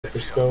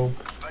scope.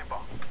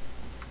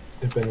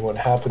 If anyone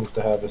happens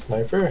to have a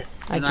sniper.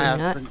 I do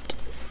not.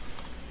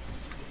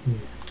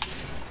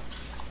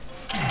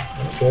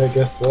 Okay, I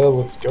guess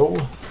let's go.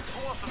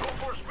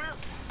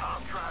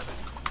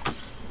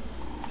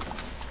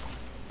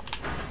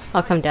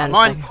 I'll come down.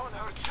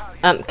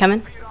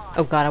 Coming?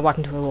 Oh god, I walked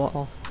into a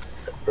wall.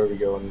 Where are we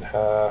going?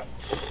 I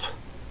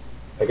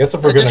guess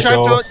if we're gonna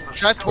go,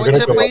 drive towards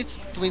it, please.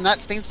 Can we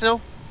not stand still?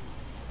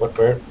 What?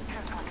 Where?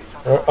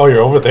 Oh,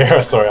 you're over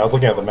there. Sorry, I was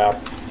looking at the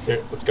map. Here,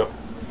 let's go.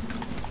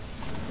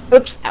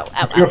 Oops! Ow!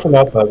 Ow! You can do it from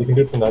that side. You can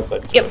do it from that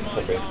side. Yep.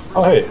 Okay.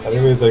 Oh, hey.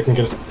 Anyways, I can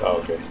get it.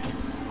 Oh, okay.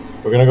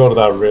 We're gonna go to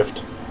that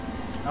rift.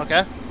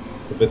 Okay.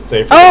 It's a bit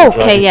safer. Oh,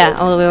 okay. Yeah,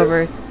 all the way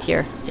over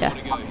here. Yeah.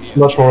 It's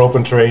much more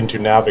open terrain to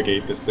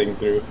navigate this thing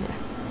through.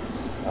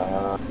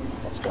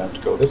 That's gonna have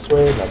to go this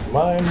way. Never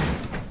mind.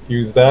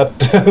 Use that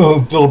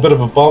little bit of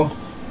a bump.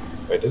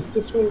 Wait, is it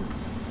this way?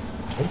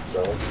 I think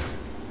so.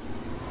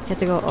 You have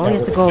to go. Oh, you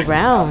have to go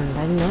around.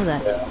 I didn't know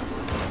that. Yeah.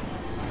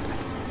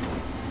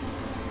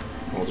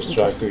 We'll just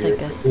drive through here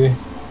quickly.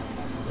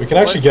 We can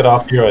actually get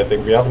off here, I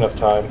think. We have enough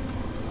time.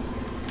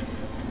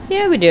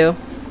 Yeah, we do.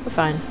 We're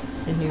fine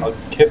in here. I'll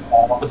hit the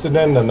opposite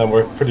end, and then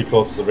we're pretty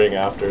close to the ring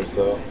after,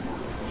 so...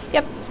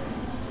 Yep.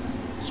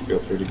 Just feel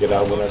free to get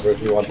out whenever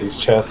if you want these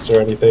chests or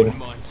anything.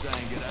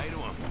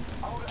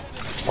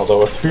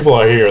 Although if people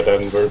are here,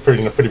 then we're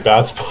in a pretty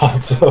bad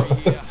spot, so...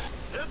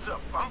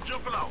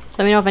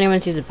 Let me know if anyone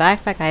sees a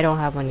backpack. I don't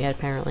have one yet,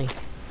 apparently.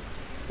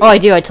 Oh, I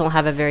do. I don't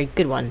have a very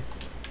good one.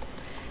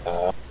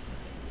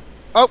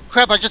 Oh,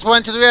 crap, I just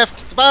went to the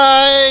rift.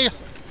 Goodbye!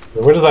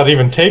 Where does that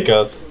even take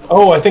us?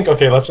 Oh, I think...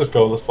 Okay, let's just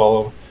go. Let's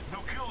follow.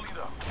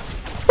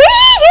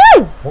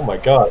 Woo-hoo! Oh my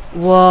god.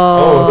 Whoa.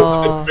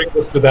 Oh, it brings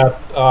us to that...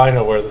 Oh, I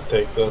know where this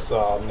takes us.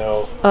 Oh,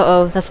 no.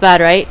 Uh-oh, that's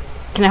bad, right?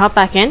 Can I hop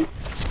back in?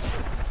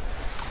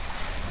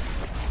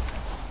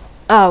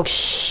 Oh,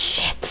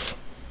 shit.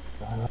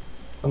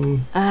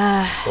 Well,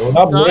 we're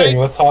not moving.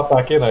 Let's hop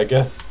back in, I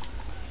guess.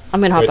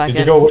 I'm gonna hop back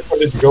in. Which one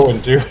did you go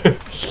into? You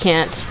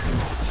can't.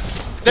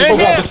 They're here!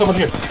 There's someone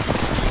here.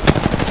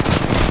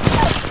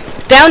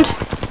 Downed!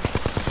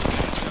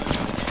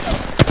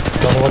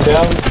 Another one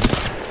down.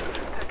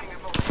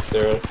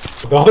 There.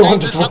 The other one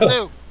just went.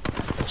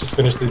 Let's just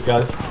finish these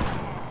guys.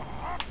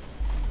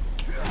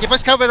 Keep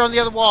us covered on the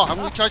other wall.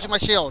 I'm recharging my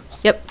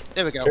shields. Yep.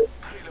 There we go. Okay.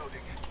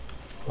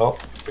 Well,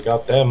 we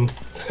got them.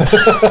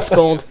 It's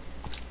gold.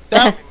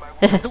 That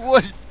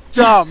was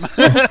dumb.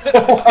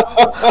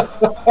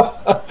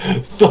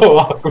 So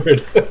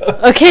awkward.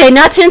 Okay,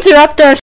 not to interrupt us.